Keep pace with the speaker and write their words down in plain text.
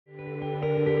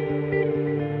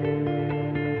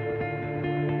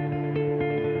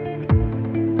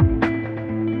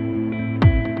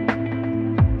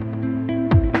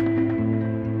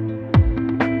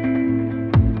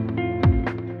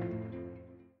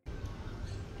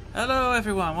Hello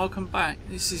everyone, welcome back.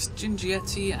 This is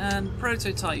GingerYeti and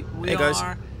Prototype. We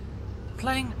are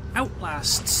playing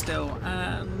Outlast still,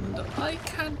 and I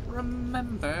can't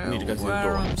remember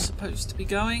where I'm supposed to be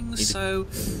going, so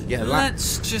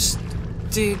let's just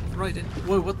dig right in.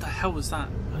 Whoa, what the hell was that?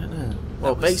 I don't know.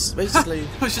 Well, basically...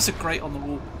 it was just a grate on the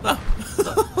wall.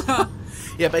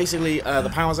 Yeah, basically, the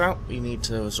power's out. You need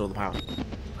to restore the power.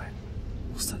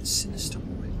 What's that sinister noise?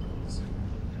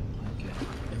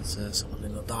 It's someone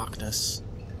in the darkness.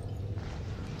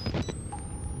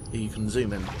 You can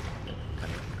zoom in. Yeah.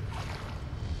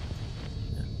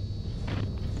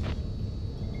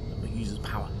 It uses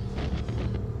power.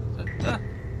 Okay,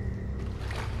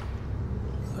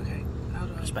 how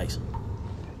do I... Space.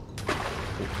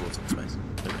 Walk towards it, space.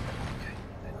 Okay,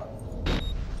 hang on.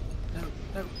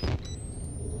 No.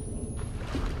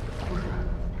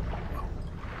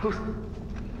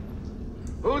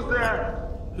 Who's there?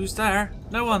 Who's there?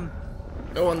 No one.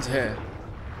 No one's here.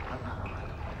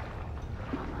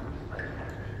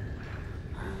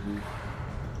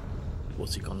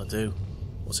 What's he gonna do?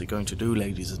 What's he going to do,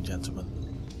 ladies and gentlemen?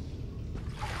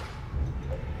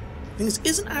 Thing is,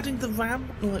 isn't adding the RAM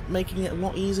like making it a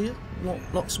lot easier, a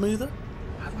lot smoother?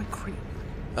 How do I creep?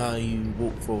 You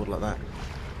walk forward like that.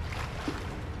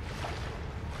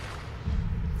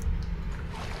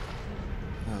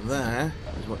 Now there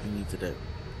is what you need to do.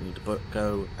 You need to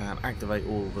go and activate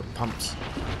all the pumps,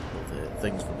 all the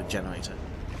things for the generator.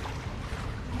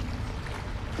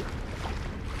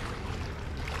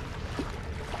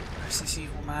 Where's this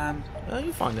evil man?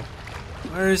 You'll find him.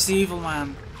 Where is the evil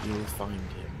man? You'll find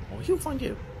him. Or he'll find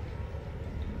you.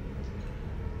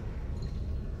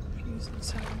 Please don't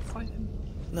say I'll fight him.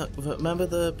 No, remember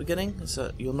the beginning? It's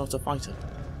you're not a fighter.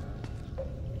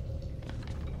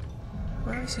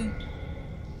 Where is he?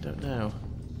 Don't know.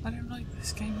 I don't like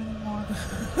this game anymore.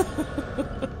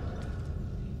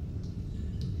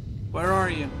 Where are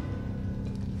you?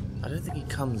 I don't think he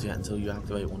comes yet until you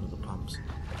activate one of the pumps.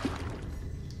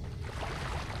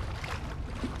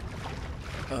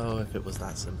 Oh, if it was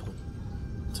that simple.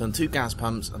 Turn 2 gas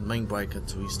pumps and main breaker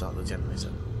to restart the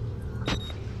generator.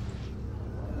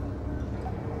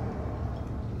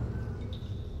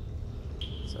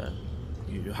 So,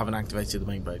 you haven't activated the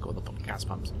main breaker or the gas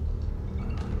pumps.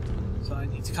 So I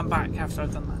need to come back after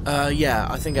I've done that? Yeah,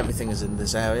 I think everything is in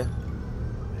this area.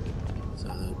 So,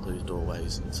 those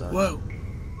doorways and so. Whoa!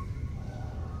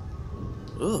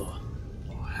 Ooh.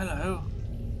 Oh, hello.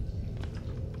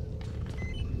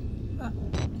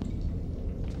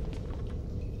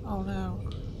 Oh no.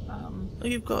 Oh,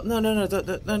 you've got... No,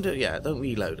 don't do it yet. Don't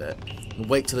reload it.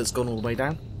 Wait till it's gone all the way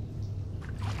down.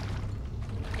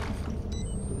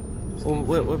 Well,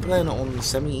 we're playing it on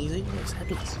semi-easy. It's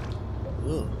headless.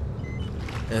 Ooh.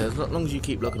 Yeah, as long as you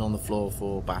keep looking on the floor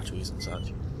for batteries and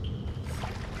such.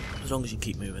 As long as you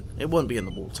keep moving. It won't be in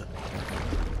the water.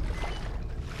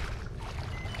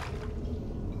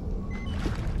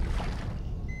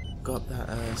 Got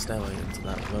that stairway into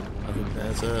that room. I think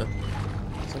there's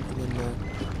something in there.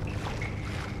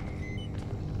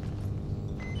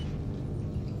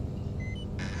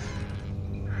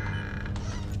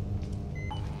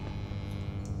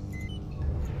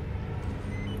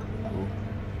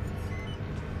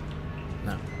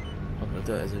 No, not gonna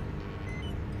do it, is it?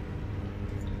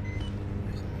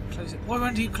 Close it. Why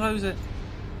won't you close it?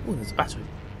 Oh, there's a battery.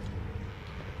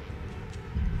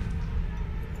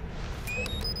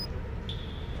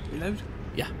 Reload?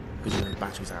 Yeah, because the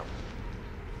battery's out.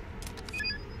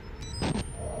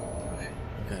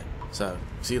 Okay, so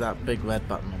see that big red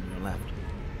button on your left?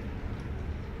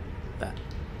 There.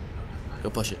 Go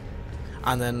push it.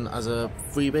 And then as a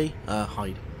freebie,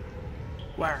 hide.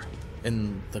 Where?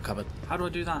 In the cupboard. How do I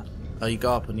do that? You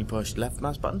go up and you push left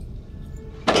mouse button.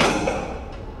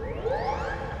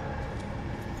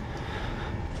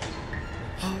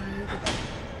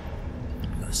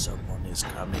 Someone is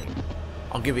coming.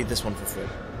 I'll give you this one for free.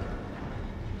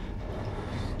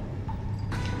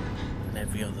 And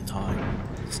every other time,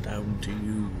 it's down to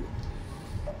you.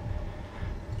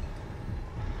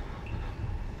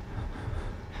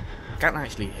 Can't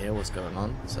actually hear what's going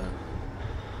on, so...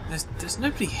 There's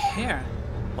nobody here.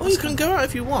 Oh, you can go out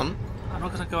if you want. I'm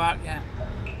not gonna go out yet.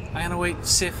 I'm gonna wait to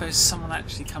see if there's someone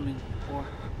actually coming. Or...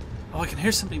 Oh, I can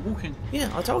hear somebody walking. Yeah,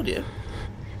 I told you.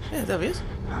 Yeah, there he is.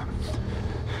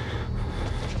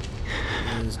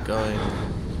 He's going...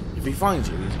 If he finds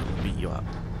you, he's going to beat you up.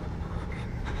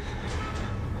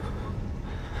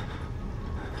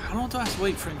 How long do I have to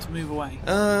wait for him to move away?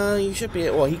 You should be...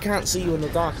 Well, he can't see you in the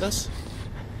darkness.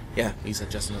 Yeah, he's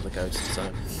just another ghost,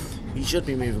 so... He should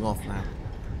be moving off now.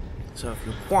 So if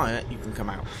you're quiet, you can come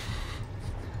out.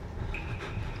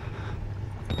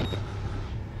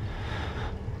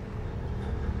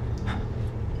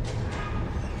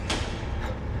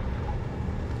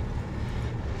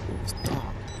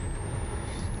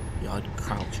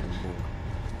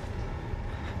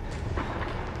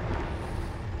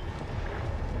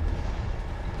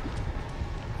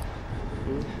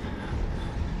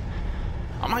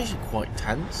 surprised you're quite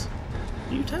tense.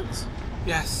 Are you tense?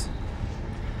 Yes.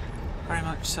 Very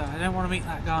much so. I don't want to meet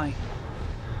that guy.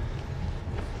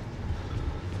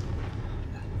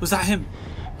 Was that him?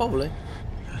 Probably.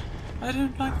 I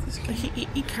don't like this guy.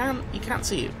 He can't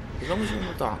see you. As long as you're in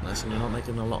the darkness and you're not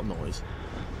making a lot of noise,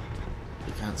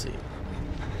 he can't see you.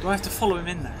 Do I have to follow him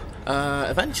in there?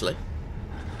 Eventually.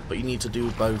 But you need to do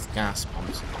both gas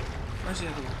pumps. Where's the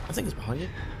other one? I think it's behind you.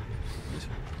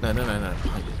 No,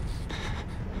 behind you.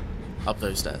 Up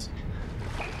those stairs.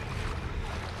 I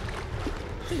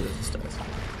think those are stairs.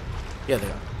 Yeah, they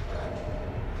are.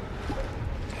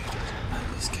 I like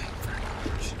this game very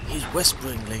much. He's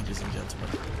whispering, ladies and gentlemen.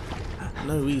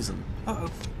 No reason. Uh-oh.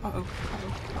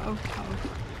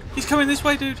 He's coming this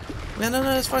way, dude.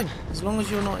 No, it's fine. As long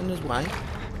as you're not in his way.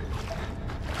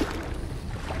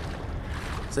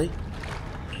 See?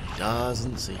 He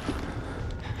doesn't see you.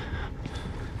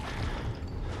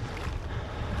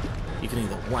 You can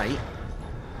either wait,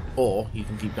 or you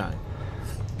can keep going.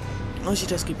 Why don't you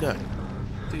just keep going?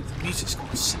 Dude, the music's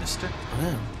gone sinister. I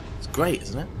know. It's great,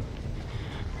 isn't it?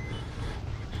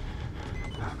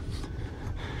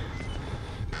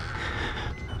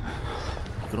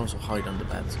 You can also hide under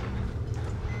beds.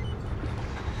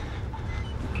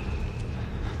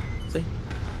 See?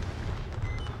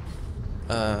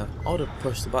 I would have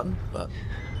pushed the button, but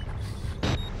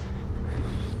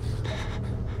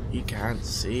he can't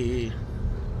see.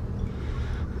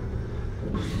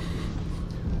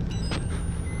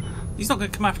 He's not going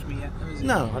to come after me yet, though, is he?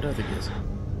 No, I don't think he is.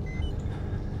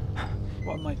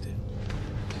 What I might do.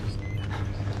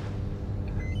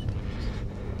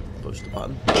 Push the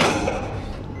button.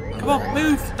 Come on,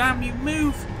 move! Damn you,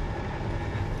 move!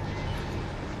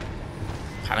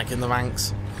 Panic in the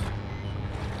ranks.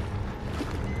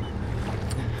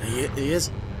 He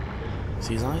is.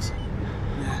 See his eyes?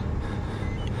 Yeah.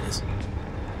 He is.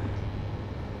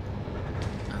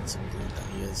 Handsome dude that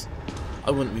he is.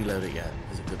 I wouldn't reload it yet,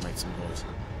 because it could make some noise.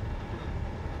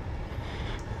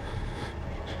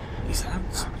 He's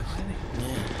handsome, isn't he?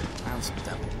 Yeah, handsome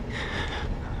devil.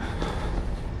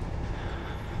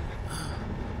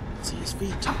 See his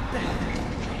feet.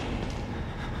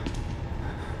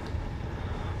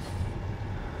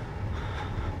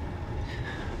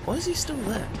 Why is he still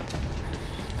there?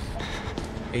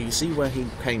 Yeah, you see where he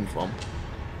came from?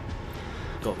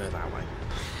 Got there that way.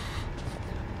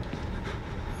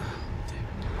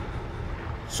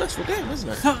 Stressful game, isn't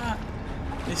it?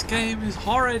 This game is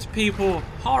horrid, people.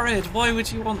 Horrid. Why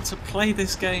would you want to play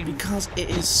this game? Because it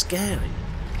is scary.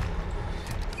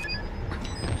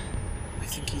 I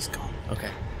think he's gone.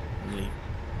 Okay, I'm leaving.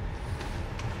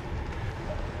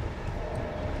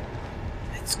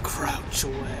 Let's crouch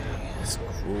away. Let's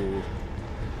crawl.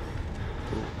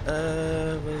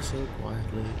 Ever so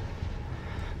quietly.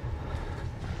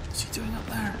 What's he doing up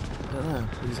there? I don't know.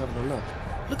 He's having a look.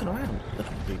 Looking around.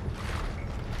 Looking at people.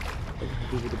 Looking at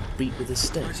people to beat with his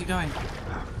stick. Where's he going?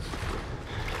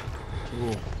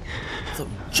 Oh. I thought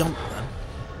we jumped then.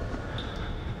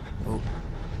 Oh.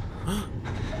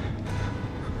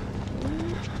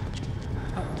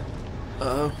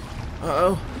 Uh-oh.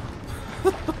 Uh-oh.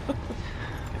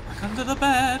 Back under the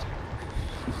bed.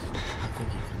 I think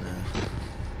you can,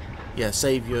 yeah,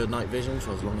 save your night vision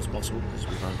for as long as possible, because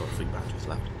we've only got 3 batteries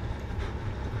left.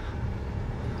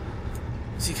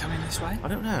 Is he coming this way? I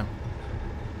don't know.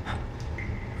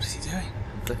 What is he doing?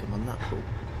 I'm clicking on that ball.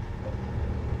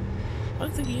 I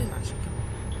don't think he is actually coming.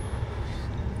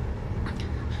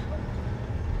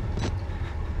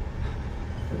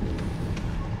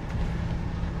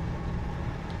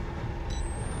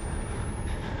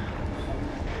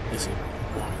 Is he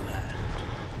right there?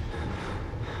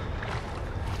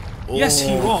 Yes,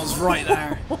 he was right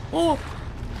there.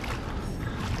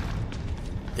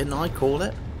 Didn't I call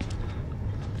it?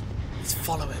 Let's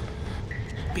follow him.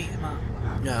 Beat him up.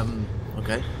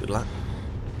 Okay, good luck.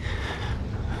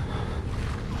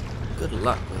 Good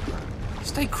luck with that.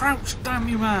 Stay crouched, damn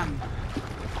you, man.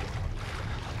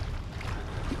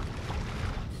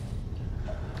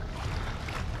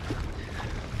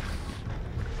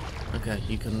 Okay,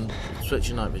 you can switch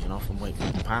your night vision off and wait for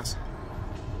him to pass.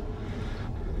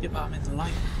 Yeah, but I'm in the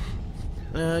light.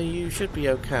 You should be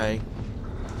okay.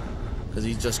 Because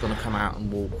he's just going to come out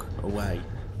and walk away.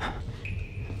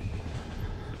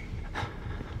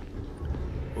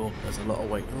 Oh, there's a lot of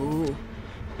weight. Oh,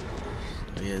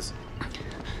 there he is. Okay.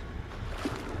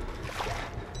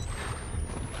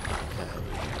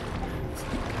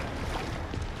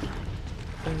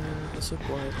 So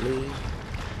quietly.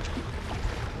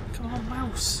 Come on,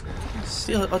 mouse.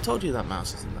 See, I told you that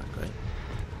mouse isn't that great.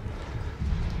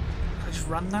 Can I just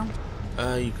run now?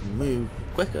 You can move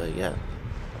quicker, yeah.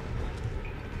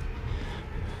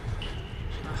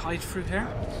 hide through here?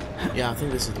 Yeah, I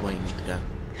think this is the way you need to go.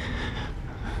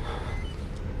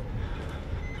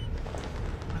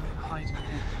 I'm gonna hide in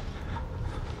here.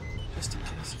 Just in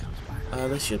case he comes back.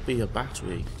 There should be a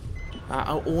battery.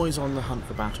 I'm always on the hunt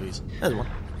for batteries. There's one.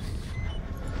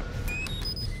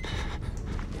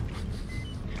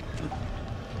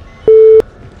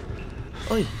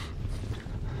 Oi!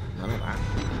 None of that.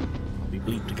 I'll be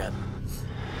bleeped again.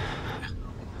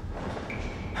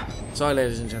 Sorry,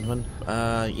 ladies and gentlemen.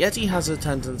 Yeti has a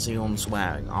tendency on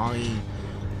swearing.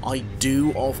 I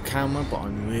do off camera, but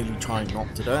I'm really trying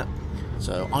not to do it.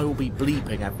 So I will be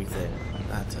bleeping everything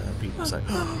that people say.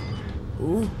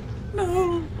 Ooh.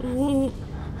 No! Ooh.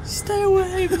 Stay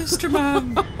away, Mr.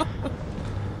 Man!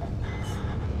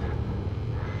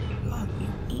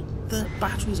 The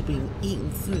batteries are being eaten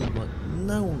through like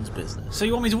no one's business. So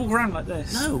you want me to walk around like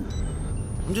this? No!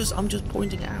 I'm just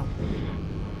pointing it out.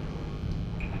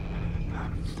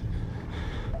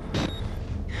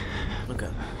 Okay.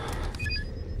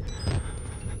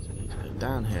 So he's going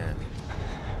down here.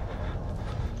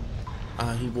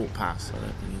 He walked past, I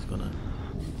don't think he's gonna...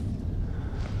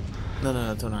 No,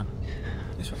 turn around.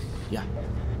 This way? Yeah.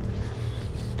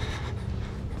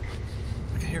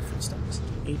 I can hear footsteps.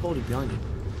 He's probably behind you.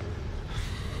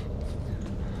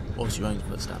 Or it's your own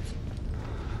footsteps.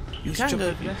 You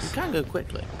can go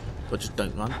quickly, but just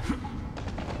don't run. I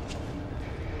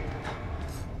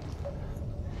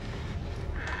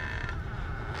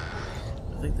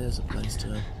think there's a place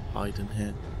to hide in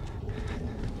here.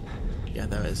 Yeah,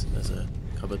 there is. There's a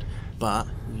cupboard. But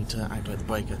we need to activate the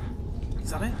breaker.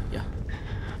 Is that it? Yeah.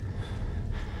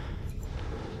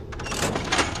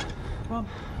 Come on.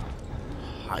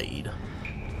 Hide.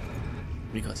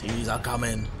 Because he's a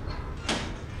coming.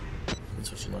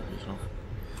 Switch the light off.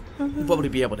 You'll probably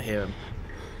be able to hear him.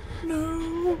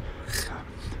 No!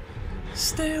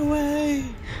 Stay away!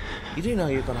 You do know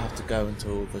you're gonna have to go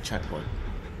until the checkpoint.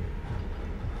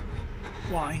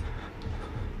 Why?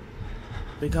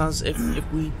 Because if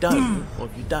we don't, or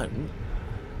if you don't,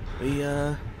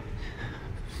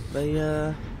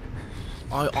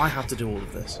 I have to do all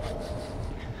of this.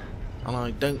 And I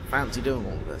don't fancy doing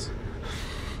all of this.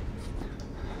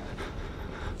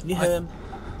 Can you hear him?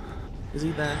 Is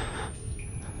he there?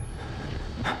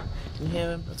 Can you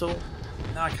hear him at all?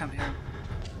 No, I can't hear him.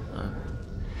 No.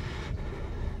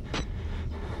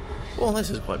 Well, this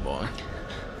is quite boring.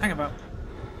 Hang about.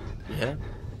 Yeah?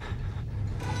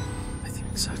 I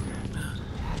think so.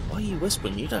 Why are you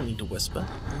whispering? You don't need to whisper.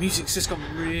 The music's just got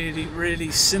really,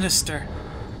 really sinister.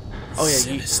 Oh yeah,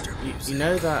 sinister music. You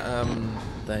know that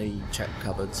they check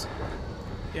cupboards.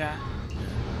 Yeah.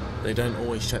 They don't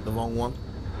always check the wrong one.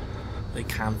 They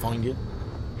can find you.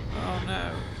 Oh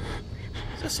no.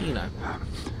 Just so you know.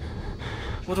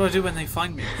 What do I do when they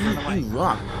find me? Run away. You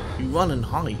run. You run and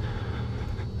hide.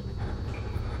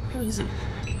 Where is he?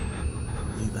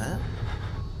 Is he there?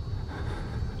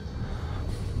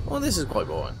 Well, this is quite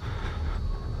boring.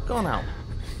 Go on out.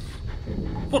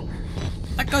 What?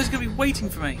 That guy's gonna be waiting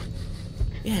for me.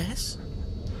 Yes.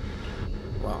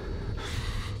 Well.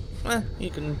 You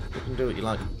can do what you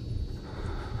like.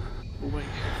 We'll wait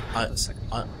a second.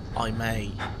 I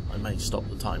may stop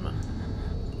the timer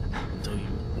until you,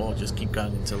 or just keep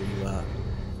going until you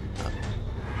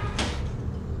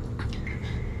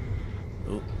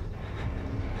oh.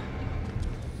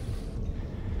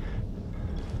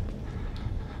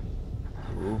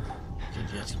 Oh,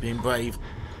 GingerYeti's being brave.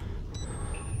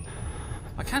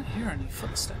 I can't hear any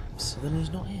footsteps. So then he's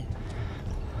not here.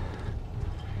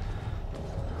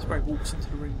 That's where he walks into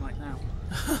the room right now.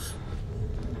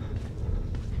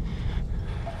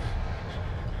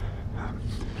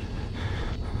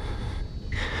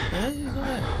 Yeah, he's not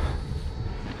here.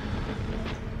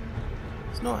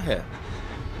 He's not here.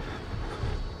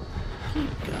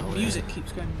 Keep going. The music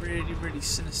keeps going really, really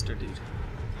sinister, dude.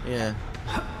 Yeah.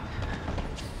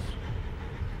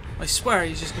 I swear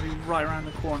he's just going to be right around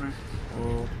the corner.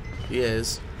 Well, he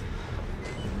is.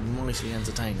 Mightily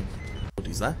entertaining.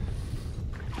 He's there.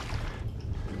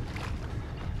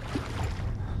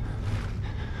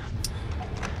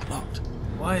 Locked.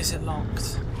 Why is it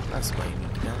locked? That's the way you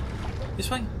need to go. This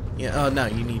way? Yeah, no,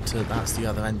 you need to, that's the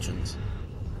other entrance.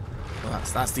 Well,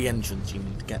 that's the entrance you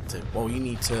need to get to. Well, you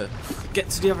need to... Get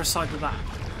to the other side of that.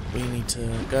 Well, you need to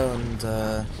go and,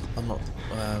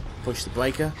 push the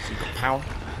breaker, so you've got power.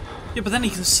 Yeah, but then he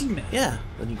can see me. Yeah,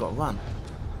 then you've got to run.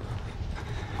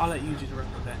 I'll let you do the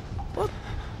rest of it. What?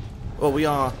 Well, we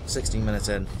are 16 minutes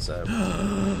in, so...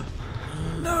 No,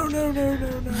 not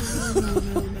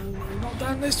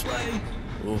down this way.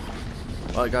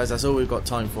 Alright guys, that's all we've got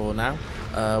time for now.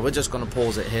 We're just going to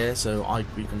pause it here so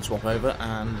we can swap over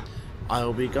and I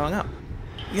will be going up.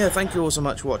 yeah, thank you all so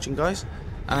much for watching, guys.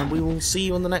 And we will see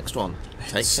you on the next one.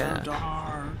 Take care. So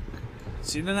dark.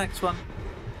 See you in the next one.